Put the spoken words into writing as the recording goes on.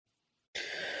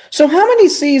So, how many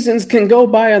seasons can go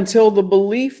by until the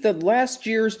belief that last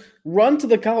year's run to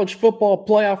the college football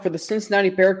playoff for the Cincinnati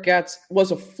Bearcats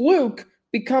was a fluke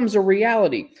becomes a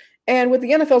reality? And with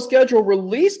the NFL schedule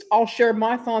released, I'll share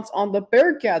my thoughts on the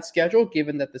Bearcats schedule,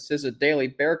 given that this is a daily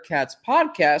Bearcats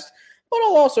podcast. But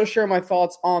I'll also share my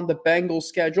thoughts on the Bengals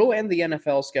schedule and the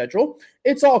NFL schedule.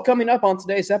 It's all coming up on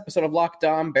today's episode of Locked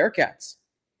On Bearcats.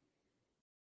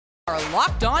 Our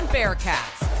Locked On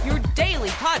Bearcats, your daily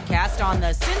podcast on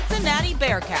the Cincinnati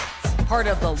Bearcats, part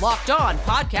of the Locked On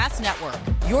Podcast Network,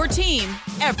 your team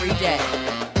every day.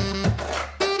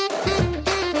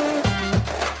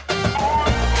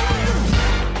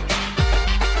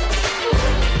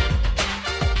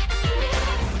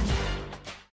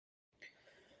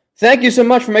 Thank you so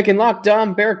much for making Locked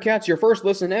On Bearcats your first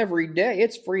listen every day.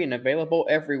 It's free and available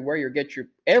everywhere you get your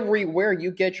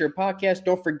podcast.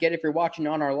 Don't forget, if you're watching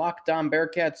on our Locked On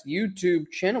Bearcats YouTube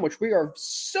channel, which we are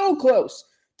so close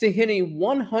to hitting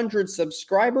 100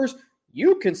 subscribers,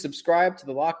 you can subscribe to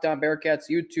the Locked On Bearcats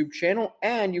YouTube channel,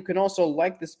 and you can also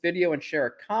like this video and share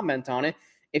a comment on it.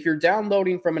 If you're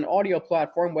downloading from an audio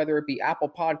platform, whether it be Apple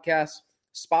Podcasts,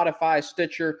 Spotify,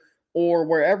 Stitcher, or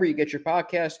wherever you get your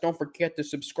podcasts, don't forget to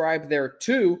subscribe there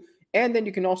too. And then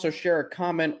you can also share a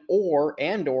comment or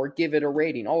give it a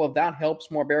rating. All of that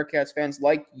helps more Bearcats fans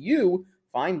like you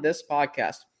find this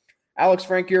podcast. Alex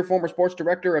Frank here, former sports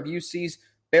director of UC's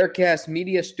Bearcats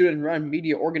Media, student-run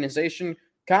media organization.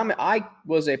 I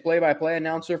was a play-by-play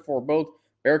announcer for both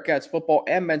Bearcats football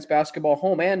and men's basketball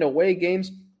home and away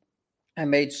games. I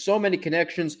made so many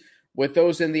connections with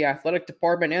those in the athletic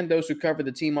department and those who cover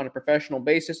the team on a professional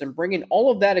basis, and bringing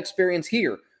all of that experience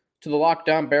here to the Locked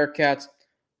On Bearcats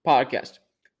podcast.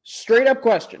 Straight up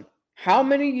question: how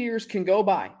many years can go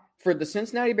by for the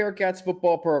Cincinnati Bearcats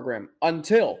football program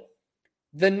until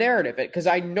the narrative, because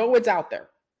I know it's out there,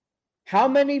 how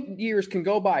many years can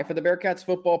go by for the Bearcats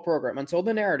football program until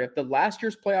the narrative that last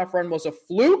year's playoff run was a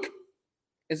fluke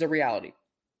is a reality?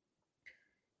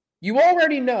 You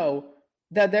already know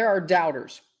that there are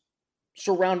doubters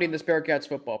surrounding this Bearcats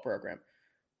football program.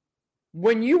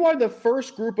 When you are the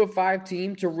first group of 5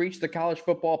 team to reach the college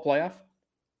football playoff,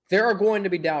 there are going to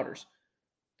be doubters.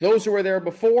 Those who were there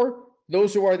before,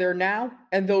 those who are there now,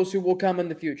 and those who will come in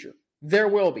the future. There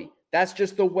will be. That's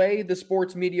just the way the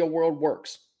sports media world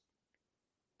works.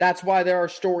 That's why there are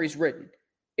stories written.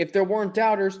 If there weren't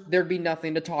doubters, there'd be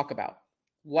nothing to talk about,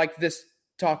 like this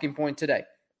talking point today.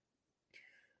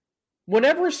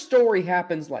 Whenever a story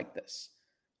happens like this,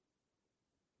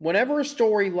 whenever a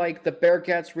story like the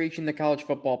Bearcats reaching the college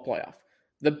football playoff,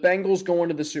 the Bengals going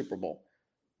to the Super Bowl,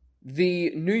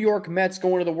 the New York Mets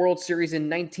going to the World Series in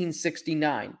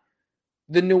 1969,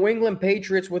 the New England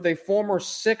Patriots with a former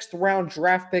 6th-round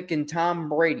draft pick in Tom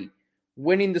Brady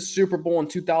winning the Super Bowl in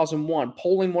 2001,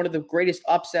 pulling one of the greatest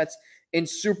upsets in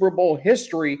Super Bowl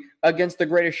history against the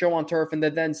greatest show on turf in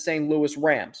the then St. Louis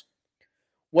Rams.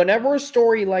 Whenever a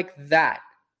story like that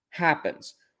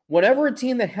happens, whenever a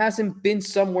team that hasn't been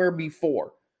somewhere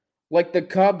before, like the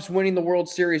Cubs winning the World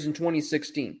Series in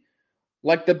 2016,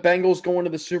 like the Bengals going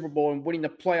to the Super Bowl and winning the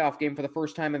playoff game for the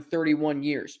first time in 31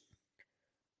 years,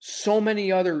 so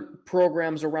many other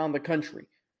programs around the country.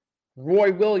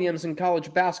 Roy Williams in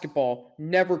college basketball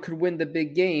never could win the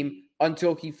big game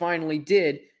until he finally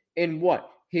did in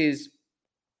his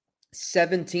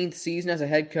 17th season as a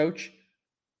head coach.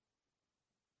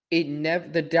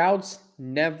 The doubts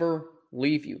never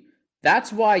leave you.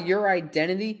 That's why your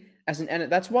identity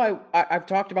that's why I've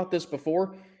talked about this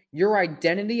before. Your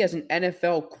identity as an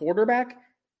NFL quarterback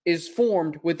is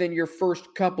formed within your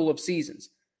first couple of seasons.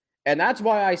 And that's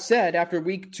why I said after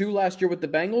week 2 last year with the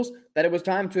Bengals that it was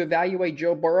time to evaluate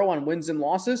Joe Burrow on wins and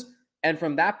losses. And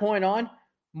from that point on,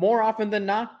 more often than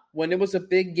not, when it was a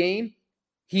big game,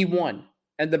 he won.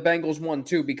 And the Bengals won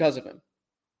too because of him.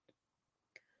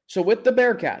 So with the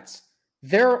Bearcats,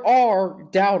 there are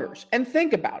doubters. And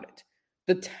think about it.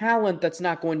 The talent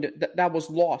that was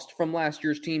lost from last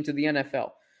year's team to the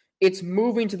NFL. It's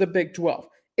moving to the Big 12.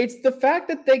 It's the fact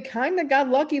that they kind of got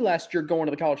lucky last year going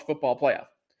to the college football playoff.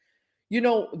 You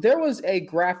know, there was a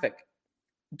graphic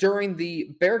during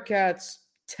the Bearcats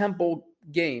Temple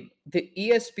game. The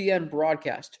ESPN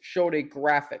broadcast showed a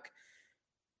graphic.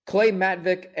 Clay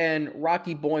Matvick and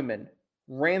Rocky Boyman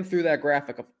ran through that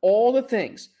graphic of all the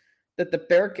things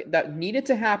that needed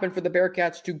to happen for the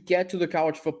Bearcats to get to the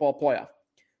college football playoff.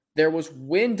 There was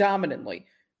win dominantly.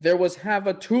 There was have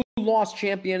a 2-loss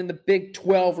champion in the Big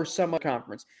 12 or some other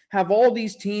conference. Have all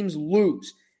these teams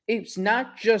lose. It's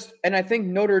not just, and I think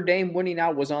Notre Dame winning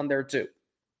out was on there too.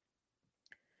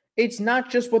 It's not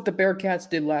just what the Bearcats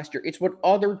did last year. It's what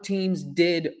other teams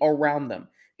did around them.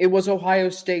 It was Ohio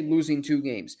State losing 2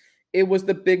 games. It was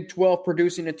the Big 12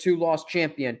 producing a 2-loss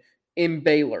champion in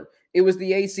Baylor. It was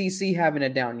the ACC having a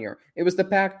down year. It was the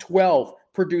Pac-12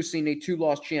 producing a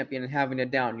 2-loss champion and having a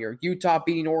down year. Utah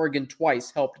beating Oregon twice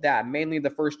helped that, mainly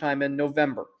the first time in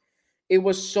November. It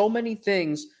was so many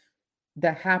things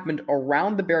that happened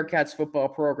around the Bearcats football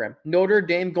program. Notre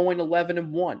Dame going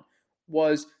 11-1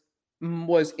 was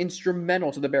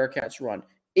instrumental to the Bearcats run.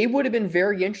 It would have been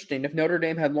very interesting if Notre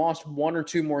Dame had lost 1 or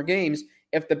 2 more games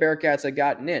if the Bearcats had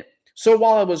gotten in. So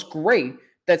while it was great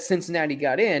that Cincinnati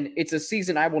got in, it's a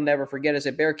season I will never forget as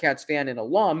a Bearcats fan and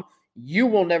alum. You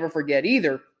will never forget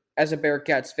either as a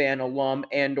Bearcats fan, alum,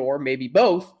 and or maybe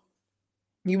both.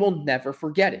 You will never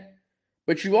forget it.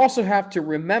 But you also have to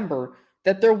remember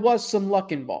that there was some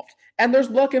luck involved. And there's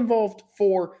luck involved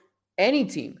for any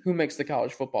team who makes the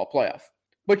college football playoff.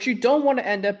 But you don't want to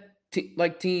end up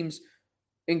like teams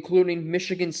including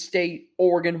Michigan State,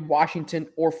 Oregon, Washington,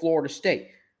 or Florida State.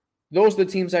 Those are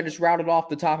the teams I just routed off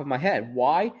the top of my head.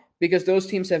 Why? Because those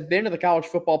teams have been to the college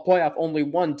football playoff only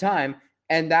one time,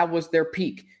 and that was their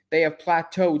peak. They have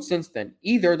plateaued since then.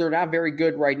 Either they're not very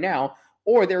good right now,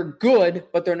 or they're good,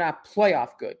 but they're not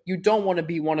playoff good. You don't want to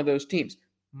be one of those teams.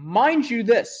 Mind you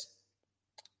this,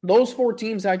 those 4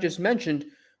 teams I just mentioned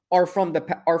are from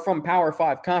Power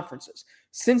 5 conferences.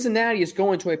 Cincinnati is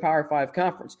going to a Power 5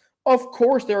 conference. Of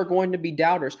course, there are going to be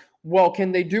doubters. Well,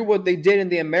 can they do what they did in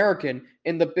the American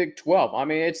in the Big 12? I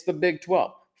mean, it's the Big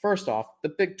 12. First off, the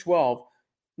Big 12,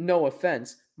 no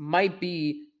offense, might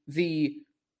be the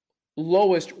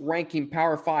lowest ranking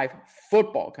Power 5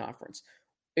 football conference.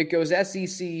 It goes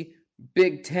SEC,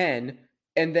 Big 10,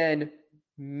 and then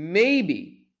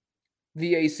maybe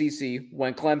the ACC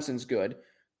when Clemson's good.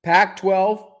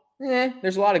 Pac-12,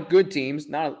 there's a lot of good teams,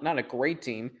 not a great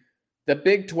team. The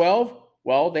Big 12,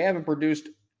 well, they haven't produced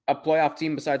a playoff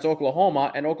team besides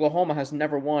Oklahoma, and Oklahoma has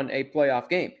never won a playoff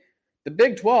game. The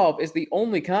Big 12 is the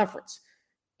only conference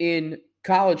in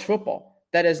college football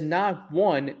that has not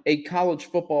won a college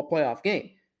football playoff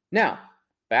game. Now,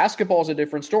 basketball is a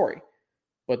different story,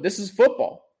 but this is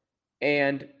football,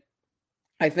 and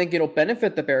I think it'll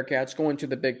benefit the Bearcats going to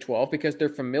the Big 12 because they're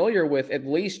familiar with at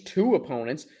least 2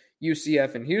 opponents,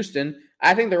 UCF and Houston.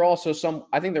 I think they're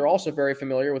also very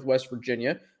familiar with West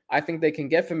Virginia. I think they can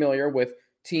get familiar with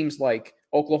teams like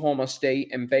Oklahoma State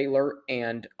and Baylor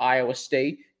and Iowa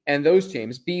State and those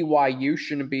teams. BYU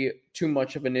shouldn't be too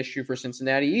much of an issue for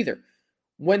Cincinnati either.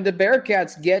 When the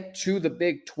Bearcats get to the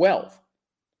Big 12,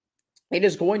 it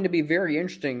is going to be very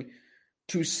interesting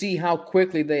to see how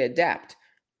quickly they adapt.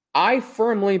 I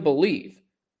firmly believe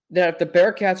that if the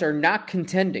Bearcats are not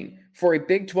contending for a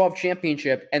Big 12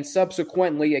 championship and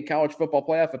subsequently a college football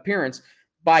playoff appearance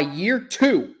by year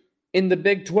 2 in the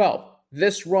Big 12,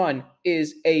 this run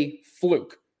is a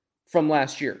fluke from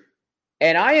last year.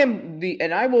 And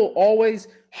I will always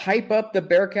hype up the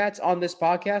Bearcats on this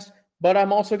podcast, but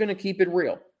I'm also going to keep it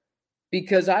real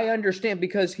because I understand.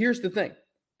 Because here's the thing.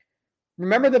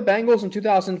 Remember the Bengals in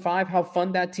 2005, how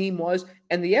fun that team was?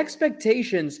 And the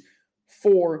expectations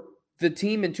for the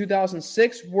team in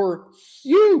 2006 were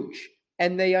huge,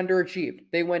 and they underachieved.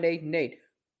 They went 8-8.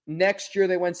 Next year,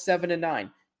 they went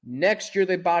 7-9. Next year,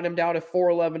 they bottomed out at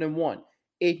 4-11-1.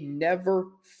 It never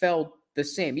felt the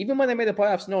same. Even when they made the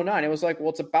playoffs in 2009, it was like, well,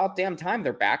 it's about damn time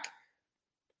they're back.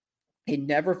 It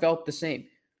never felt the same.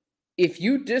 If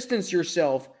you distance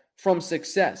yourself from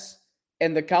success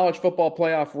and the college football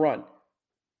playoff run,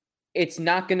 it's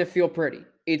not going to feel pretty.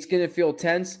 It's going to feel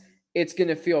tense. It's going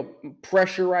to feel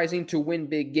pressurizing to win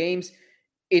big games.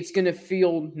 It's going to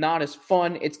feel not as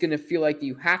fun. It's going to feel like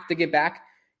you have to get back.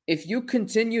 If you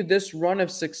continue this run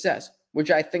of success,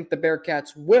 which I think the Bearcats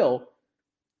will,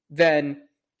 then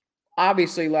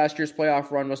obviously last year's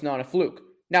playoff run was not a fluke.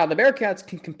 Now, the Bearcats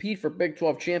can compete for Big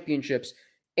 12 championships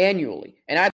annually,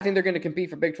 and I think they're going to compete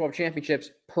for Big 12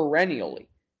 championships perennially.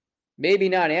 Maybe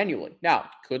not annually. Now,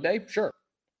 could they? Sure.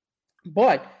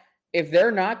 But if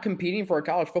they're not competing for a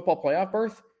college football playoff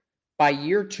berth by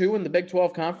year 2 in the Big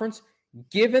 12 conference,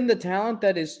 given the talent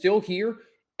that is still here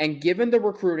and given the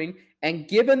recruiting and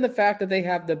given the fact that they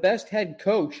have the best head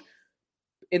coach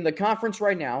in the conference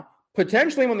right now,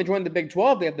 potentially when they join the Big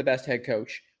 12, they have the best head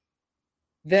coach,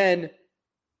 then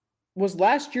was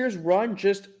last year's run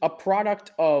just a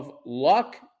product of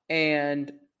luck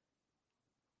and,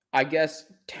 I guess,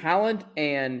 talent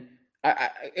and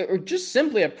or just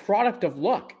simply a product of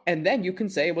luck? And then you can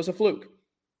say it was a fluke.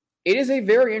 It is a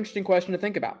very interesting question to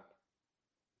think about.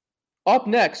 Up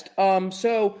next,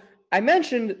 so I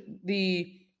mentioned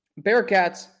the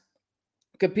Bearcats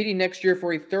competing next year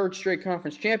for a 3rd straight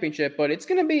conference championship, but it's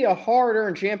going to be a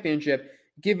hard-earned championship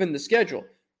given the schedule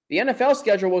The NFL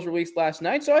schedule was released last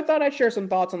night, so I thought I'd share some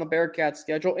thoughts on the Bearcats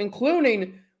schedule,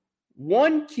 including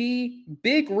one key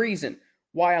big reason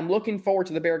why I'm looking forward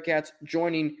to the Bearcats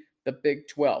joining the Big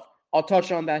 12. I'll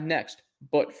touch on that next.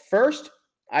 But first,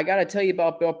 I got to tell you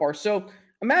about Built Bar. So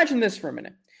imagine this for a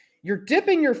minute. You're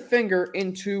dipping your finger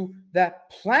into that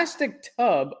plastic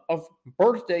tub of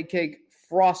birthday cake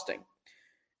frosting,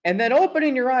 and then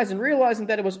opening your eyes and realizing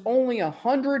that it was only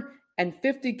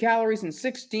 150 calories and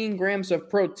 16 grams of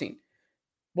protein.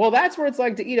 Well, that's what it's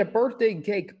like to eat a birthday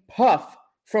cake puff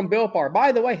from Built Bar.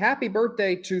 By the way, happy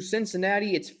birthday to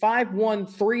Cincinnati. It's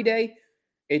 513 day.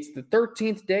 It's the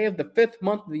 13th day of the 5th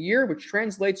month of the year, which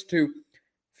translates to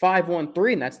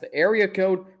 513, and that's the area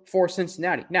code for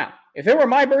Cincinnati. Now, if it were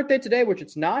my birthday today, which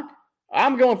it's not,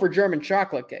 I'm going for German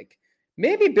chocolate cake.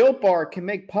 Maybe Built Bar can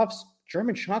make puffs,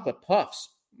 German chocolate puffs.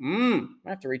 I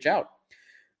have to reach out.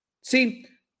 See,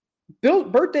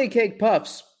 Built birthday cake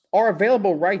puffs are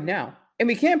available right now, and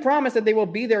we can't promise that they will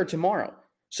be there tomorrow.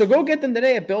 So go get them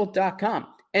today at Built.com.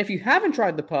 And if you haven't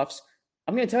tried the puffs,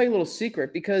 I'm going to tell you a little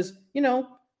secret because,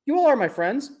 you all are my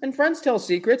friends, and friends tell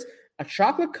secrets. A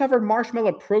chocolate-covered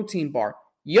marshmallow protein bar.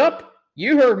 Yup,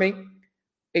 you heard me.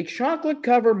 A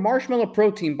chocolate-covered marshmallow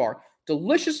protein bar.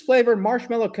 Delicious flavored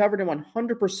marshmallow covered in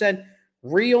 100%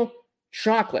 real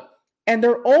chocolate. And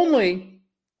they're only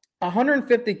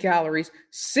 150 calories,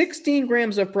 16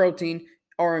 grams of protein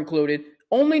are included,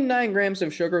 only 9 grams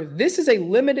of sugar. This is a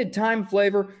limited time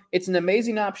flavor. It's an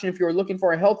amazing option if you're looking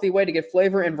for a healthy way to get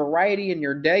flavor and variety in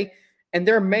your day. And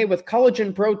they're made with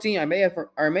collagen protein. I may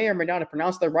or may not have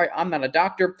pronounced that right. I'm not a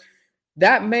doctor.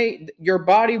 Your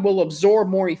body will absorb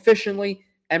more efficiently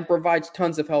and provides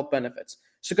tons of health benefits.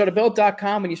 So go to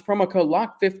Built.com and use promo code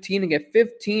LOCK15 and get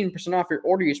 15% off your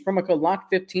order. Use promo code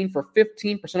LOCK15 for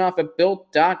 15% off at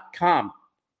Built.com.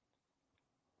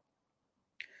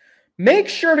 Make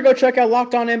sure to go check out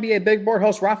Locked On NBA Big Board.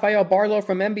 Host Rafael Barlow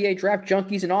from NBA Draft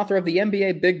Junkies and author of the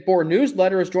NBA Big Board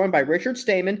newsletter is joined by Richard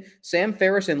Stamen, Sam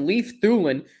Ferris, and Leif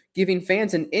Thulin, giving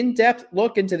fans an in-depth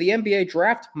look into the NBA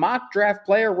draft, mock draft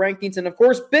player rankings, and of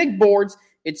course, big boards.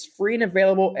 It's free and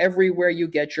available everywhere you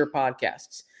get your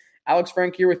podcasts. Alex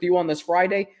Frank here with you on this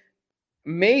Friday,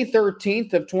 May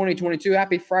 13th of 2022.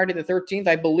 Happy Friday the 13th.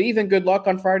 I believe in good luck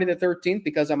on Friday the 13th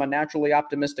because I'm a naturally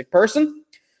optimistic person.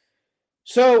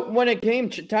 So when it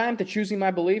came time to choosing my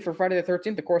belief for Friday the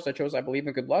 13th, of course, I chose I believe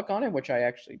in good luck on it, which I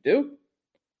actually do.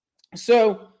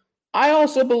 So I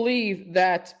also believe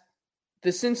that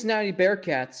the Cincinnati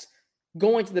Bearcats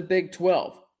going to the Big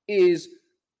 12 is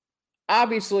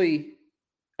obviously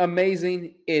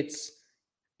amazing. It's,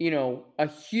 a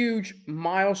huge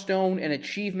milestone and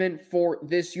achievement for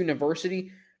this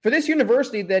university. For this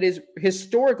university that is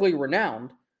historically renowned,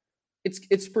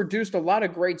 it's produced a lot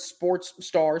of great sports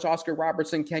stars: Oscar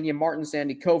Robertson, Kenya Martin,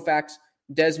 Sandy Koufax,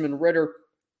 Desmond Ritter.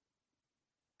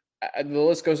 The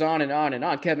list goes on and on and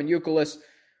on. Kevin Youkilis.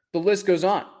 The list goes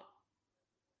on.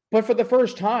 But for the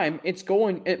first time, in its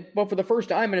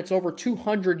over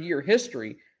 200-year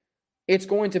history, it's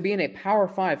going to be in a Power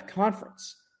 5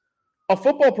 conference. A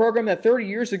football program that 30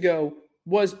 years ago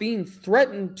was being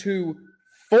threatened to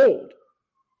fold,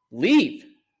 leave.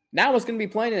 Now it's going to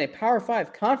be playing in a Power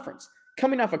 5 conference,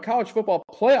 coming off a college football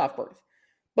playoff berth.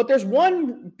 But there's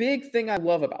one big thing I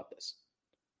love about this.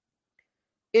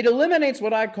 It eliminates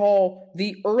what I call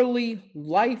the early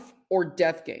life or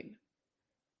death game.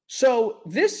 So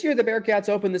this year, the Bearcats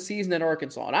open the season in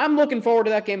Arkansas, and I'm looking forward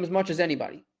to that game as much as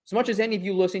anybody, as much as any of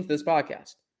you listening to this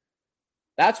podcast.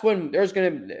 That's when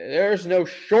there's no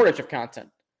shortage of content.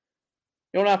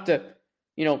 You don't have to,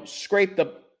 scrape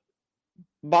the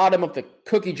bottom of the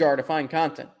cookie jar to find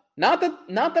content. Not that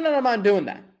I'm not doing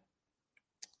that,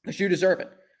 because you deserve it.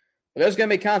 But there's going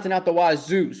to be content out the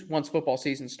wazoos once football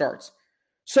season starts.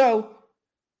 So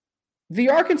the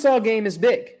Arkansas game is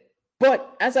big.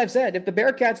 But as I've said, if the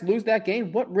Bearcats lose that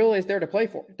game, what really is there to play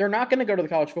for? They're not going to go to the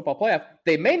college football playoff.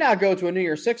 They may not go to a New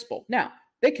Year's Six Bowl. Now,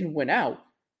 they can win out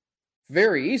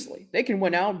very easily. They can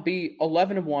win out, be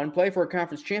 11-1, play for a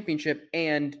conference championship,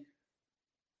 and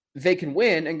they can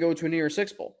win and go to a New Year's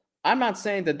Six Bowl. I'm not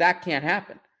saying that can't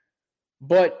happen.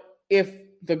 But if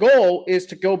the goal is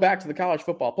to go back to the college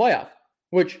football playoff,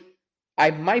 which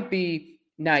I might be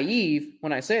naive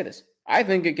when I say this, I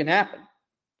think it can happen.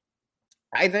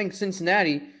 I think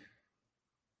Cincinnati,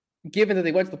 given that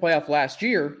they went to the playoff last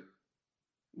year,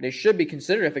 they should be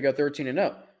considered if they go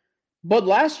 13-0. But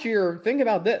last year, think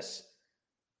about this.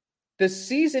 The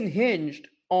season hinged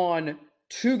on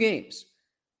 2 games,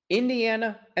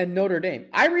 Indiana and Notre Dame.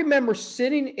 I remember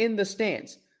sitting in the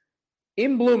stands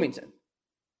in Bloomington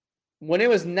when it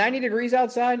was 90 degrees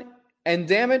outside, and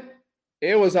damn it,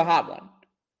 it was a hot one.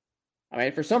 I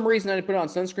mean, for some reason I didn't put on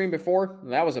sunscreen before.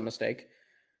 That was a mistake.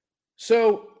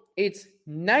 So it's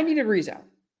 90 degrees out.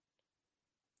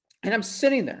 And I'm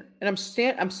sitting there, and I'm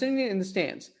sitting in the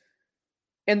stands.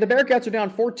 And the Bearcats are down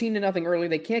 14-0 early.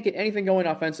 They can't get anything going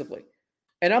offensively.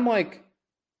 And I'm like,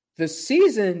 the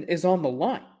season is on the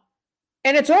line.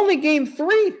 And it's only game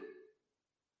 3.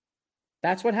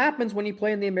 That's what happens when you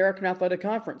play in the American Athletic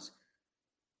Conference.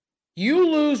 You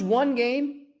lose one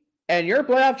game, and your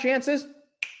playoff chances,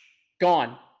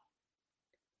 gone.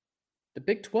 The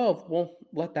Big 12 won't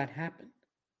let that happen.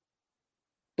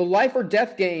 The life or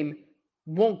death game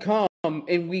won't come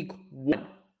in week 1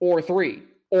 or 3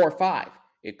 or 5.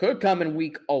 It could come in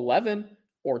week 11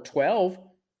 or 12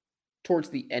 towards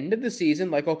the end of the season,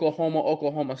 like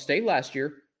Oklahoma State last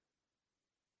year.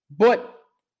 But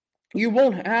you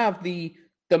won't have the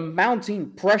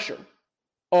mounting pressure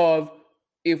of,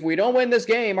 if we don't win this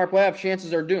game, our playoff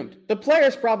chances are doomed. The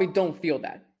players probably don't feel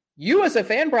that. You as a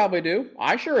fan probably do.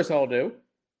 I sure as hell do.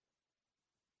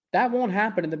 That won't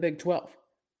happen in the Big 12.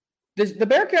 The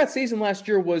Bearcats season last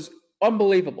year was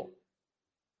unbelievable.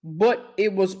 But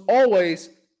it was always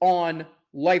on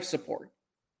life support.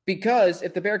 Because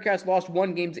if the Bearcats lost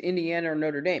one game to Indiana or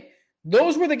Notre Dame,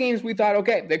 those were the games we thought,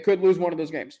 okay, they could lose one of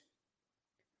those games.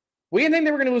 We didn't think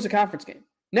they were going to lose a conference game.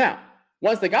 Now,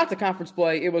 once they got to conference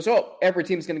play, it was, every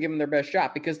team's going to give them their best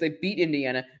shot because they beat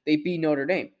Indiana, they beat Notre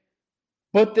Dame.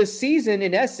 But the season,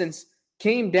 in essence,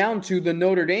 came down to the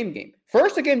Notre Dame game.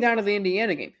 First, it came down to the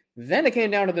Indiana game. Then it came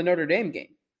down to the Notre Dame game.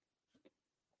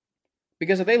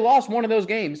 Because if they lost one of those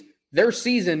games, their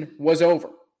season was over.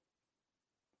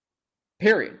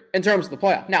 Period. In terms of the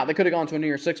playoff. Now, they could have gone to a New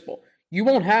Year's Six Bowl. You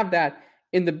won't have that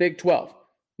in the Big 12.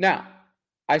 Now,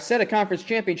 I said a conference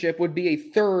championship would be a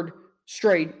third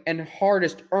straight and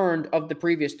hardest earned of the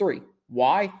previous 3.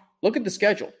 Why? Look at the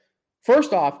schedule.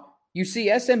 First off, you see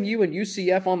SMU and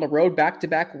UCF on the road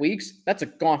back-to-back weeks. That's a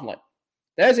gauntlet.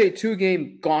 That is a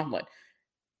 2-game gauntlet.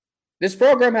 This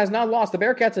program has not lost. The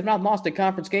Bearcats have not lost a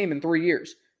conference game in 3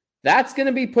 years. That's going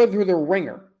to be put through the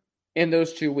ringer in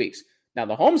those 2 weeks. Now,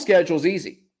 the home schedule is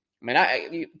easy. I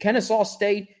mean, Kennesaw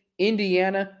State,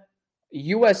 Indiana,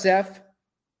 USF,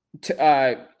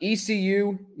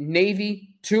 ECU,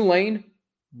 Navy, Tulane,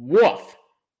 woof.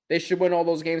 They should win all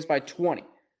those games by 20.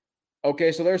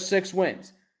 Okay, so there's 6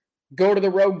 wins. Go to the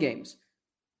road games.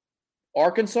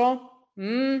 Arkansas?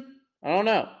 I don't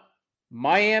know.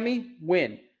 Miami,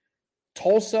 win.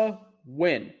 Tulsa,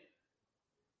 win.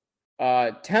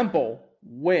 Temple,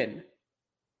 win.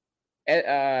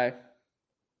 And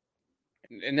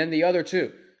then the other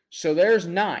 2. So there's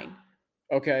 9.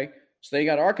 Okay, so they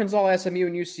got Arkansas, SMU,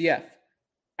 and UCF.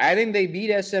 I think they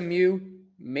beat SMU,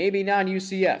 maybe not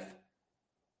UCF,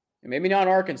 and maybe not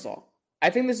Arkansas. I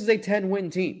think this is a 10-win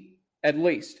team, at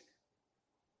least.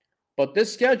 But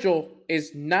this schedule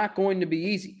is not going to be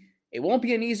easy. It won't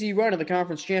be an easy run of the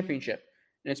conference championship,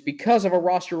 and it's because of a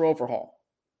roster overhaul.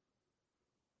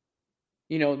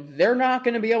 They're not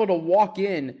going to be able to walk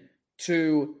in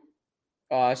to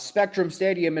Spectrum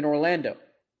Stadium in Orlando,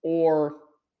 or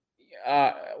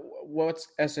what's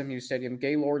SMU Stadium?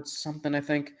 Gaylord something, I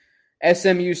think.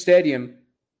 SMU Stadium,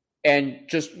 and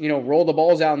just, roll the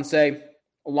balls out and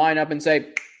line up and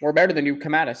say, we're better than you,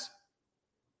 come at us.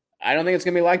 I don't think it's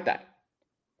going to be like that.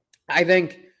 I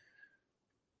think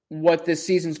what this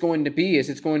season's going to be is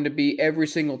it's going to be every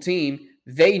single team.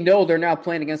 They know they're now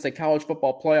playing against a college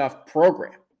football playoff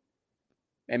program.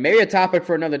 And maybe a topic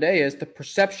for another day is the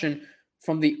perception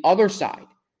from the other side.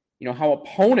 How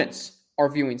opponents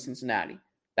are viewing Cincinnati.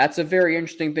 That's a very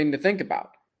interesting thing to think about.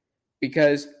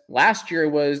 Because last year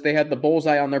they had the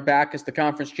bullseye on their back as the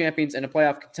conference champions and a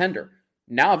playoff contender.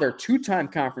 Now they're 2-time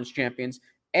conference champions,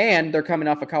 and they're coming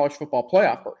off a college football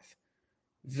playoff berth.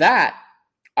 That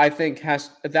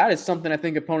is something I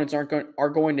think opponents are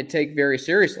going to take very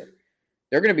seriously.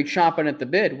 They're going to be chomping at the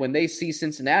bit when they see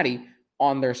Cincinnati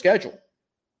on their schedule,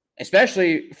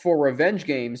 especially for revenge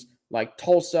games like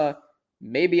Tulsa,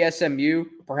 maybe SMU.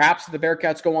 Perhaps the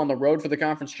Bearcats go on the road for the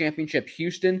conference championship.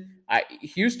 Houston,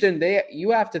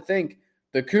 you have to think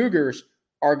the Cougars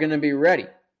are going to be ready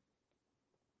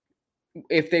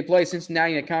if they play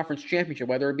Cincinnati in a conference championship,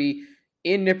 whether it be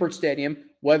in Nippert Stadium,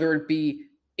 whether it be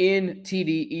in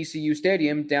TD ECU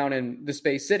Stadium down in the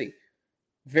Space City.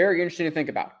 Very interesting to think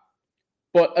about.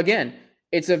 But again,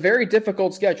 it's a very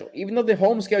difficult schedule. Even though the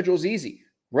home schedule is easy,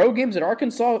 road games at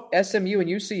Arkansas, SMU, and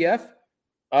UCF,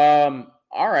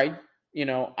 all right,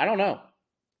 I don't know.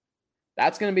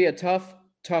 That's going to be a tough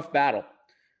battle.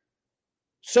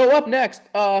 So up next,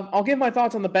 I'll give my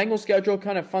thoughts on the Bengals schedule,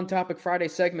 kind of fun topic Friday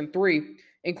segment 3,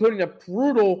 including a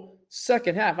brutal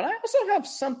second half. And I also have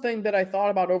something that I thought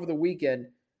about over the weekend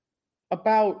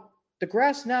about the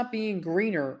grass not being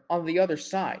greener on the other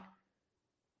side.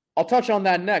 I'll touch on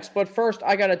that next, but first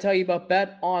I got to tell you about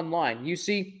Bet Online. You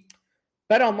see,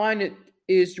 Bet Online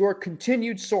is your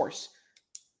continued source.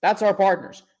 That's our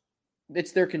partners.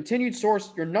 It's their continued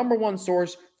source, your number one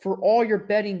source for all your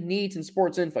betting needs and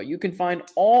sports info. You can find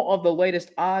all of the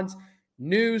latest odds,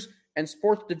 news, and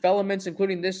sports developments,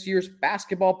 including this year's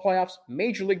basketball playoffs,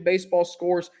 Major League Baseball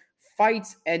scores,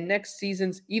 fights, and next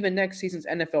season's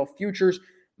NFL futures.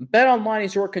 BetOnline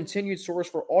is your continued source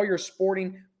for all your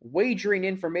sporting wagering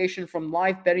information, from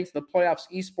live betting to the playoffs,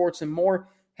 esports, and more.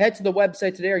 Head to the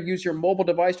website today or use your mobile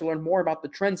device to learn more about the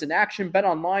trends in action.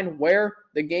 BetOnline, where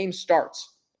the game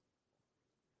starts.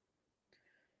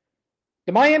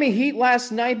 The Miami Heat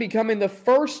last night becoming the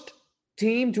first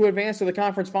team to advance to the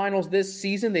conference finals this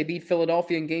season. They beat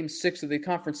Philadelphia in Game 6 of the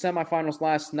conference semifinals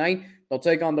last night. They'll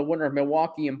take on the winner of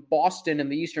Milwaukee and Boston in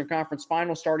the Eastern Conference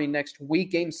Finals starting next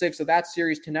week. Game 6 of that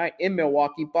series tonight in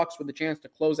Milwaukee. Bucks with a chance to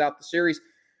close out the series.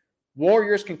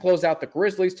 Warriors can close out the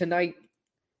Grizzlies tonight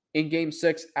in Game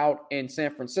 6 out in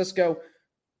San Francisco.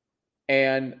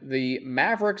 And the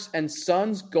Mavericks and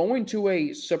Suns going to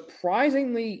a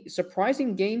surprising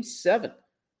Game 7.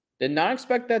 Did not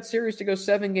expect that series to go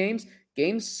 7 games.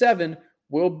 Game 7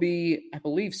 will be, I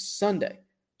believe, Sunday.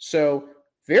 So,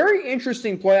 very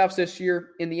interesting playoffs this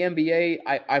year in the NBA.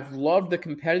 I've loved the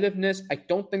competitiveness. I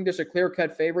don't think there's a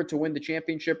clear-cut favorite to win the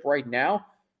championship right now.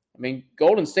 I mean,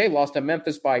 Golden State lost to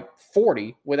Memphis by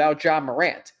 40 without Ja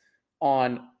Morant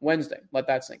on Wednesday. Let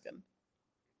that sink in.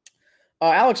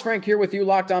 Alex Frank here with you,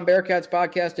 Locked On Bearcats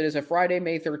podcast. It is a Friday,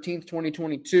 May 13th,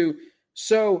 2022.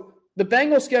 So the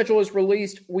Bengals schedule is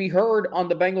released. We heard on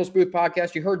the Bengals Booth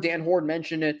podcast, you heard Dan Horde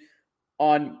mention it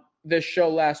on this show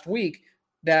last week,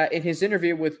 that in his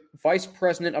interview with Vice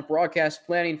President of Broadcast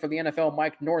Planning for the NFL,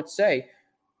 Mike North, say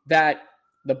that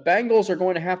the Bengals are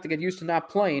going to have to get used to not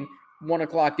playing 1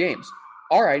 o'clock games.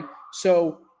 All right,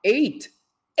 so eight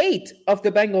of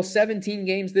the Bengals' 17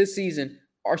 games this season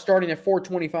are starting at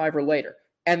 4:25 or later.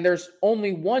 And there's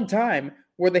only one time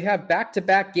where they have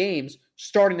back-to-back games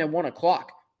starting at 1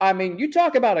 o'clock. I mean, you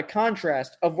talk about a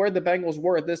contrast of where the Bengals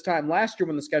were at this time last year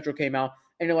when the schedule came out,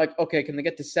 and you're like, okay, can they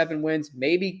get to 7 wins,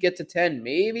 maybe get to 10,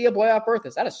 maybe a playoff berth?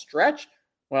 Is that a stretch?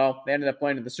 Well, they ended up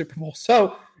playing in the Super Bowl,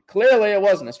 so clearly it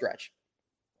wasn't a stretch.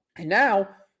 And now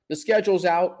the schedule's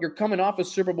out. You're coming off a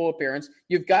Super Bowl appearance.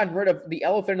 You've gotten rid of the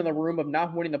elephant in the room of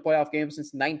not winning the playoff game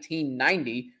since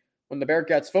 1990, when the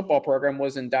Bearcats football program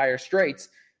was in dire straits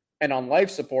and on life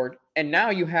support. And now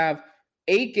you have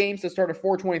 8 games that start at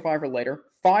 4:25 or later,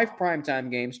 5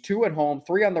 primetime games, 2 at home,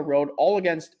 3 on the road, all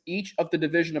against each of the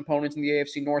division opponents in the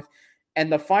AFC North. And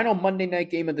the final Monday night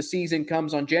game of the season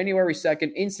comes on January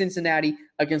 2nd in Cincinnati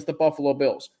against the Buffalo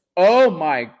Bills. Oh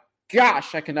my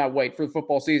gosh, I cannot wait for the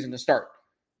football season to start.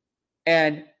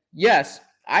 And yes,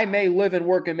 I may live and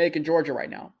work in Macon, Georgia right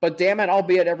now, but damn it, I'll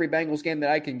be at every Bengals game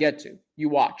that I can get to. You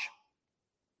watch.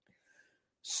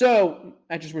 So,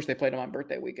 I just wish they played on my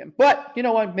birthday weekend. But, you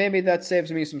know what? Maybe that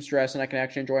saves me some stress and I can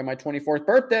actually enjoy my 24th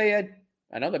birthday.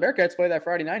 I know the Bearcats play that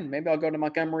Friday night, and maybe I'll go to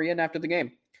Montgomery Inn after the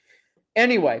game.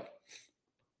 Anyway,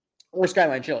 or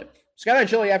Skyline Chili. Skyline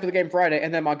Chili after the game Friday,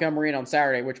 and then Montgomery Inn on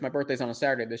Saturday, which my birthday's on a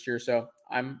Saturday this year, so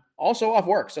I'm also off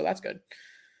work, so that's good.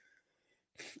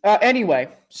 Anyway,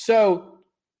 so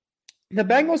the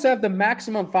Bengals have the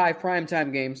maximum 5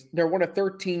 primetime games. They're one of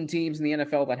 13 teams in the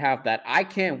NFL that have that. I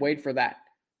can't wait for that.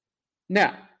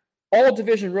 Now, all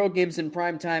division road games in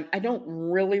primetime, I don't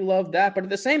really love that. But at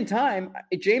the same time,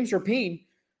 James Rapine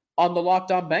on the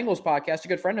Locked On Bengals podcast, a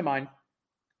good friend of mine,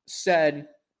 said,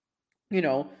 you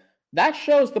know, that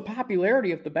shows the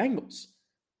popularity of the Bengals,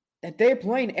 that they're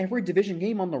playing every division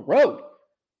game on the road.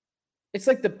 It's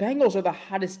like the Bengals are the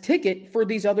hottest ticket for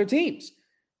these other teams.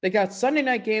 They got Sunday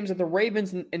night games at the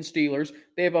Ravens and Steelers.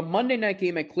 They have a Monday night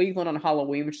game at Cleveland on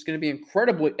Halloween, which is going to be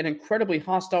an incredibly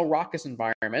hostile, raucous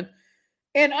environment.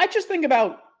 And I just think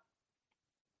about,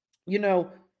 you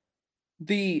know,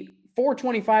 the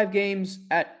 425 games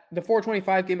at the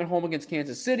 425 game at home against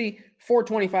Kansas City,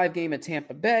 425 game at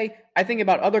Tampa Bay. I think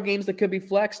about other games that could be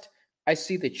flexed. I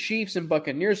see the Chiefs and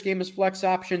Buccaneers game as flex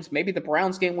options. Maybe the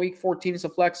Browns game week 14 is a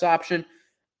flex option.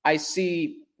 I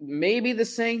see maybe the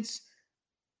Saints,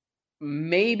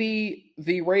 maybe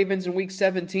the Ravens in week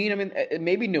 17. I mean,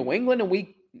 maybe New England in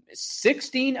week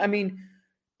 16. I mean,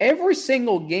 every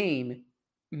single game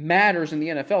matters in the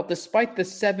NFL, despite the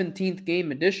 17th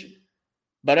game edition.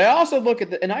 But I also look at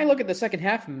the second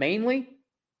half mainly.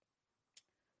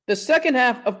 The second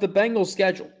half of the Bengals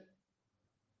schedule.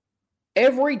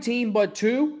 Every team but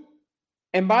 2,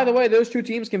 and by the way, those 2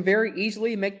 teams can very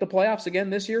easily make the playoffs again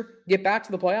this year, get back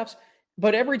to the playoffs.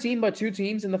 But every team but 2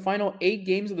 teams in the final 8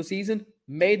 games of the season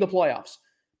made the playoffs.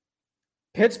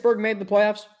 Pittsburgh made the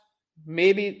playoffs.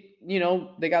 Maybe,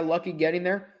 they got lucky getting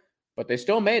there, but they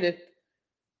still made it.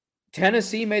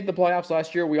 Tennessee made the playoffs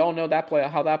last year. We all know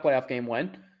how that playoff game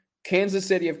went. Kansas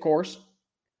City, of course.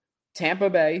 Tampa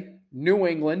Bay, New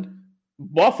England,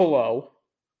 Buffalo,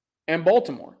 and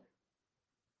Baltimore.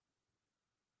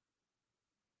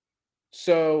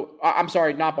 So, I'm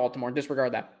sorry, not Baltimore.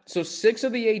 Disregard that. So, 6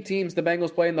 of the 8 teams the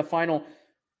Bengals play in the final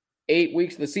 8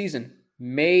 weeks of the season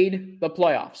made the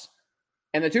playoffs.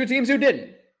 And the 2 teams who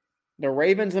didn't, the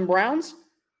Ravens and Browns,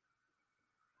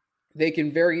 they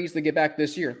can very easily get back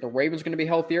this year. The Ravens are going to be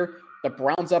healthier. The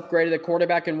Browns upgraded at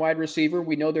quarterback and wide receiver.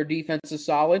 We know their defense is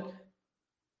solid.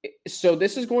 So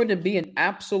this is going to be an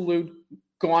absolute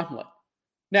gauntlet.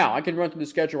 Now, I can run through the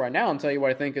schedule right now and tell you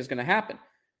what I think is going to happen.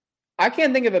 I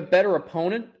can't think of a better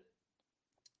opponent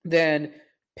than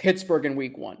Pittsburgh in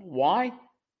week 1. Why?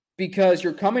 Because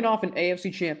you're coming off an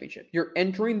AFC championship. You're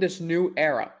entering this new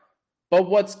era. But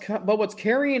what's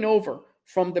carrying over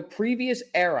from the previous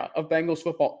era of Bengals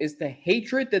football is the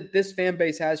hatred that this fan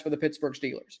base has for the Pittsburgh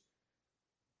Steelers.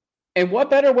 And what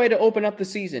better way to open up the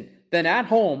season than at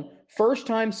home, first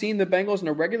time seeing the Bengals in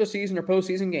a regular season or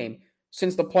postseason game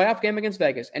since the playoff game against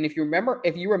Vegas. And if you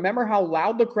remember how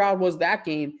loud the crowd was that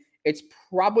game, it's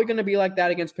probably going to be like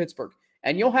that against Pittsburgh.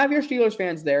 And you'll have your Steelers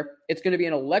fans there. It's going to be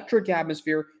an electric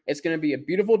atmosphere. It's going to be a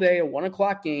beautiful day, a 1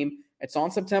 o'clock game. It's on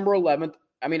September 11th.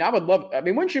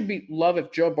 Wouldn't you love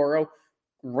if Joe Burrow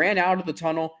ran out of the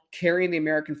tunnel carrying the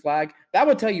American flag? That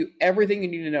would tell you everything you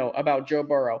need to know about Joe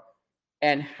Burrow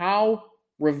and how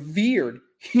revered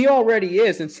he already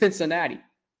is in Cincinnati.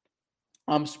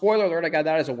 Spoiler alert, I got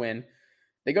that as a win.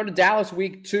 They go to Dallas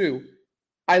week 2.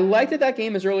 I like that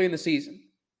game is early in the season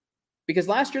because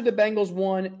last year the Bengals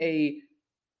won a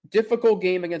difficult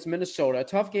game against Minnesota, a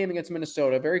tough game against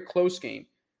Minnesota, a very close game.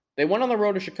 They went on the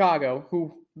road to Chicago,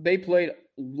 who they played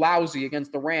lousy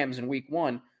against the Rams in week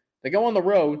 1. They go on the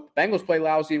road, Bengals play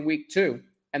lousy in week 2,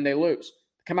 and they lose.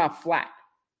 They come out flat.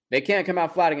 They can't come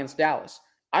out flat against Dallas.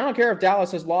 I don't care if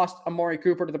Dallas has lost Amari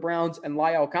Cooper to the Browns and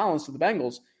Lyle Collins to the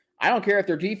Bengals. I don't care if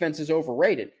their defense is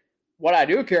overrated. What I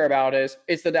do care about is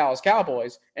it's the Dallas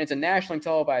Cowboys, and it's a nationally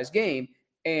televised game,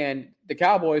 and the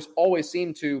Cowboys always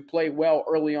seem to play well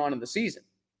early on in the season,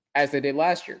 as they did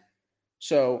last year.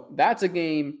 So that's a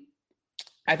game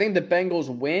I think the Bengals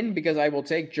win because I will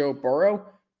take Joe Burrow,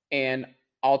 and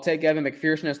I'll take Evan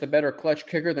McPherson as the better clutch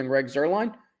kicker than Greg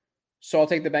Zuerlein. So I'll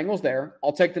take the Bengals there.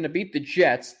 I'll take them to beat the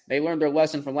Jets. They learned their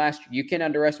lesson from last year. You can't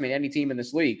underestimate any team in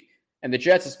this league. And the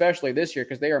Jets, especially this year,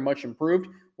 because they are much improved.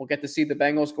 We'll get to see the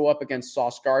Bengals go up against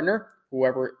Sauce Gardner,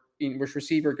 which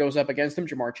receiver goes up against them,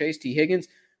 Jamar Chase, T. Higgins,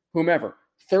 whomever.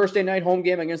 Thursday night home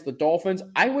game against the Dolphins.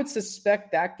 I would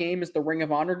suspect that game is the Ring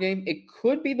of Honor game. It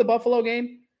could be the Buffalo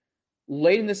game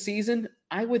late in the season.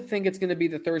 I would think it's going to be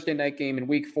the Thursday night game in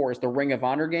week 4 is the Ring of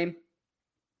Honor game.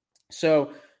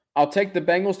 So I'll take the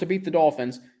Bengals to beat the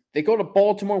Dolphins. They go to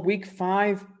Baltimore week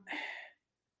 5.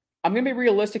 I'm going to be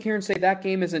realistic here and say that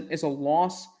game is a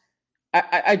loss.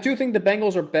 I do think the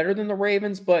Bengals are better than the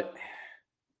Ravens, but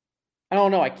I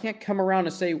don't know. I can't come around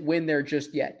and say win there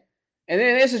just yet. And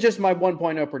then this is just my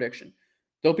 1.0 prediction.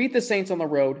 They'll beat the Saints on the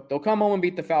road. They'll come home and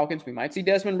beat the Falcons. We might see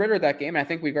Desmond Ridder that game, and I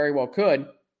think we very well could.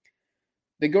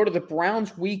 They go to the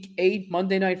Browns week 8,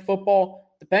 Monday Night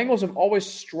Football. The Bengals have always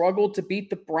struggled to beat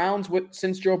the Browns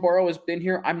since Joe Burrow has been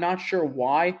here. I'm not sure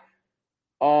why.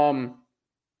 I'll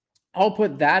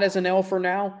put that as an L for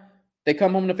now. They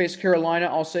come home to face Carolina.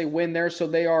 I'll say win there. So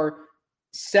they are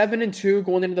 7-2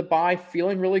 going into the bye,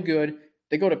 feeling really good.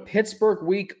 They go to Pittsburgh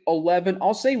week 11.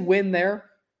 I'll say win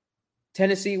there.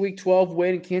 Tennessee week 12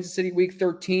 win. Kansas City week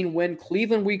 13 win.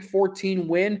 Cleveland week 14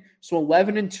 win. So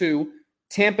 11-2.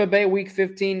 Tampa Bay week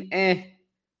 15,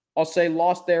 I'll say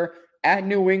lost there. At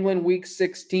New England week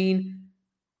 16,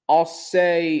 I'll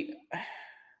say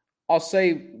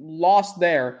lost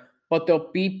there, but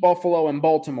they'll beat Buffalo and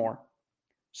Baltimore.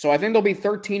 So I think they'll be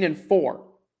 13-4.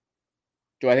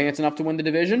 Do I think it's enough to win the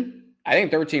division? I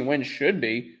think 13 wins should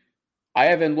be. I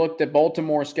haven't looked at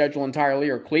Baltimore's schedule entirely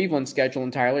or Cleveland's schedule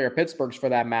entirely or Pittsburgh's for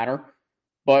that matter,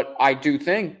 but I do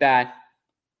think that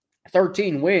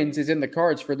 13 wins is in the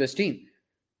cards for this team.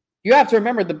 You have to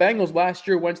remember the Bengals last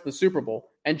year went to the Super Bowl,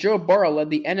 and Joe Burrow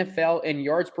led the NFL in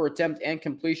yards per attempt and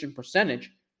completion percentage,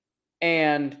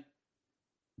 and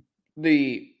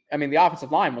the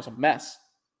offensive line was a mess.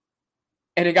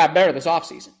 And it got better this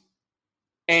offseason.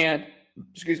 And,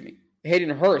 Hayden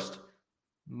Hurst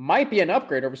might be an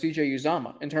upgrade over CJ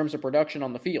Uzomah in terms of production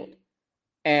on the field.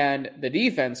 And the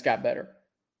defense got better.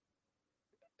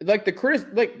 The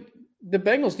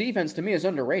Bengals defense to me is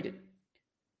underrated.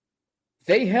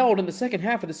 They held in the second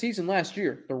half of the season last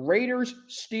year. The Raiders,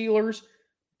 Steelers,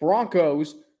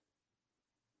 Broncos,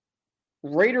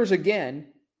 Raiders again,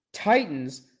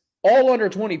 Titans, all under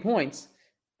 20 points,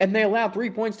 and they allowed 3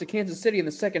 points to Kansas City in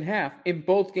the second half in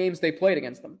both games they played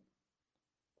against them.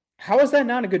 How is that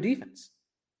not a good defense?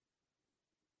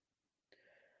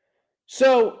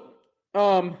 So,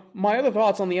 my other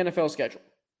thoughts on the NFL schedule.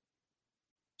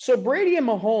 So, Brady and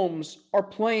Mahomes are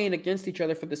playing against each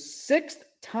other for the 6th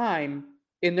time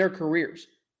in their careers.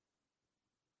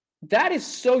 That is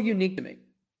so unique to me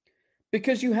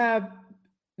because you have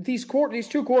these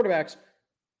two quarterbacks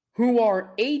who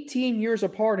are 18 years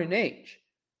apart in age.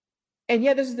 And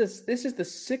yet this is the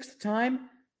 6th time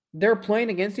they're playing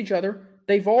against each other.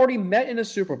 They've already met in a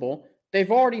Super Bowl.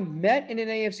 They've already met in an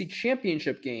AFC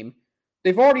Championship game.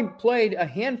 They've already played a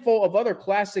handful of other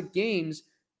classic games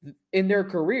in their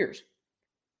careers.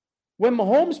 When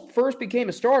Mahomes first became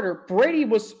a starter, Brady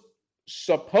was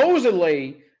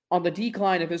supposedly on the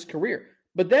decline of his career.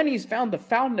 But then he's found the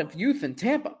fountain of youth in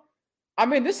Tampa. I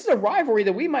mean, this is a rivalry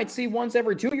that we might see once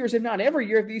every 2 years, if not every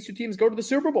year, if these two teams go to the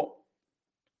Super Bowl.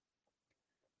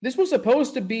 This was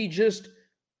supposed to be just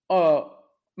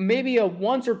maybe a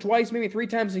once or twice, maybe 3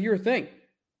 times a year thing.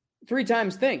 3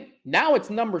 times thing. Now it's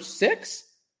number 6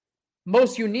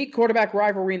 most unique quarterback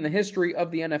rivalry in the history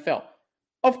of the NFL.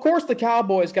 Of course, the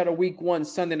Cowboys got a Week 1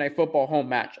 Sunday Night Football home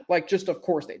matchup. Of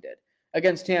course they did.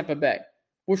 Against Tampa Bay,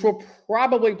 which will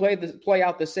probably play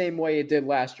out the same way it did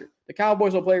last year. The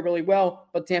Cowboys will play really well,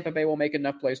 but Tampa Bay will make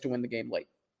enough plays to win the game late.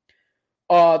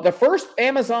 The first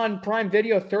Amazon Prime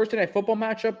Video Thursday Night Football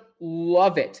matchup,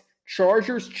 love it.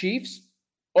 Chargers-Chiefs,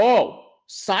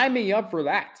 sign me up for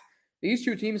that. These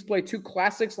two teams played 2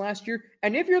 classics last year,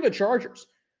 and if you're the Chargers,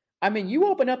 I mean, you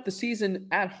open up the season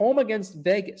at home against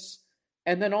Vegas,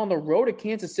 and then on the road at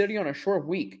Kansas City on a short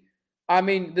week. I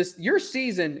mean, your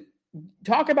season,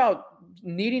 talk about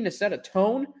needing to set a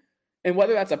tone, and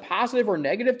whether that's a positive or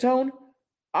negative tone.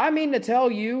 I mean to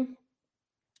tell you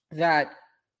that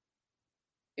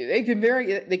they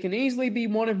can easily be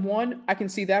 1-1. I can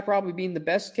see that probably being the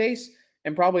best case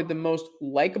and probably the most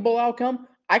likable outcome.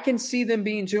 I can see them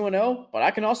being 2-0, but I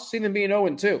can also see them being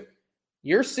 0-2.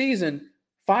 Your season,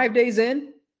 5 days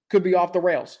in, could be off the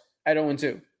rails at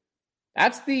 0-2.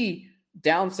 That's the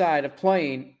downside of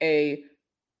playing a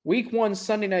Week 1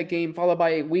 Sunday night game followed by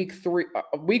a Week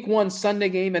 1 Sunday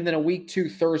game and then a Week 2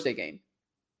 Thursday game.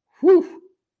 Whew.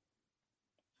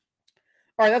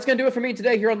 All right, that's going to do it for me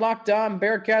today here on Locked On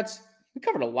Bearcats. We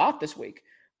covered a lot this week.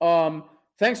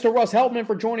 Thanks to Russ Heltman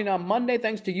for joining on Monday.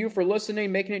 Thanks to you for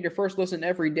listening, making it your first listen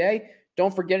every day.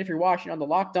 Don't forget, if you're watching on the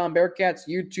Locked On Bearcats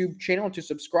YouTube channel, to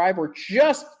subscribe. We're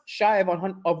just shy of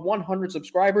 100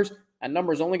 subscribers. That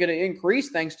number is only going to increase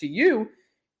thanks to you.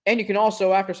 And you can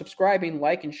also, after subscribing,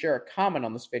 like and share a comment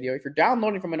on this video. If you're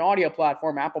downloading from an audio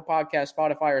platform, Apple Podcasts,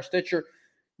 Spotify, or Stitcher,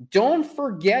 don't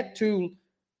forget to,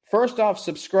 first off,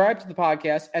 subscribe to the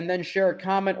podcast and then share a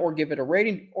comment or give it a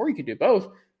rating, or you can do both.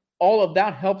 All of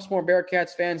that helps more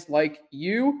Bearcats fans like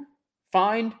you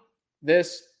find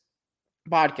this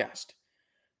podcast.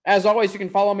 As always, you can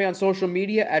follow me on social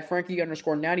media at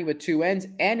Frankie_Natty with 2 N's,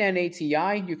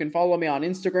 NNATI. You can follow me on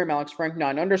Instagram,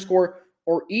 AlexFrank9_,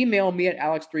 or email me at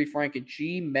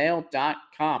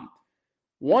alex3frank@gmail.com.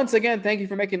 Once again, thank you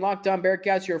for making Locked On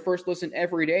Bearcats your first listen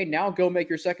every day. Now go make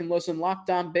your second listen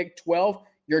Locked On Big 12,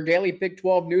 your daily Big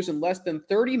 12 news in less than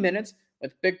 30 minutes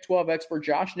with Big 12 expert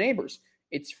Josh Neighbors.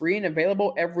 It's free and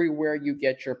available everywhere you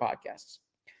get your podcasts.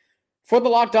 For the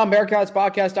Locked On Bearcats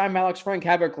podcast, I'm Alex Frank.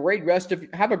 Have a great rest of your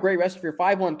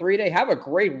 5-1-3 day. Have a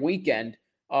great weekend.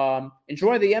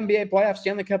 Enjoy the NBA playoffs,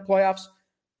 Stanley Cup playoffs,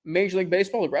 Major League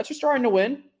Baseball. The Reds are starting to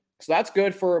win, so that's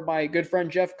good for my good friend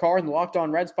Jeff Carr and the Locked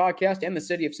On Reds podcast and the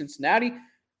city of Cincinnati.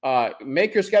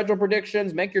 Make your schedule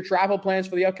predictions, make your travel plans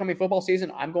for the upcoming football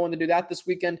season. I'm going to do that this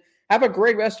weekend. Have a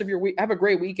great rest of your week. Have a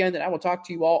great weekend, and I will talk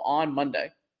to you all on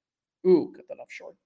Monday. Ooh, cut that off short.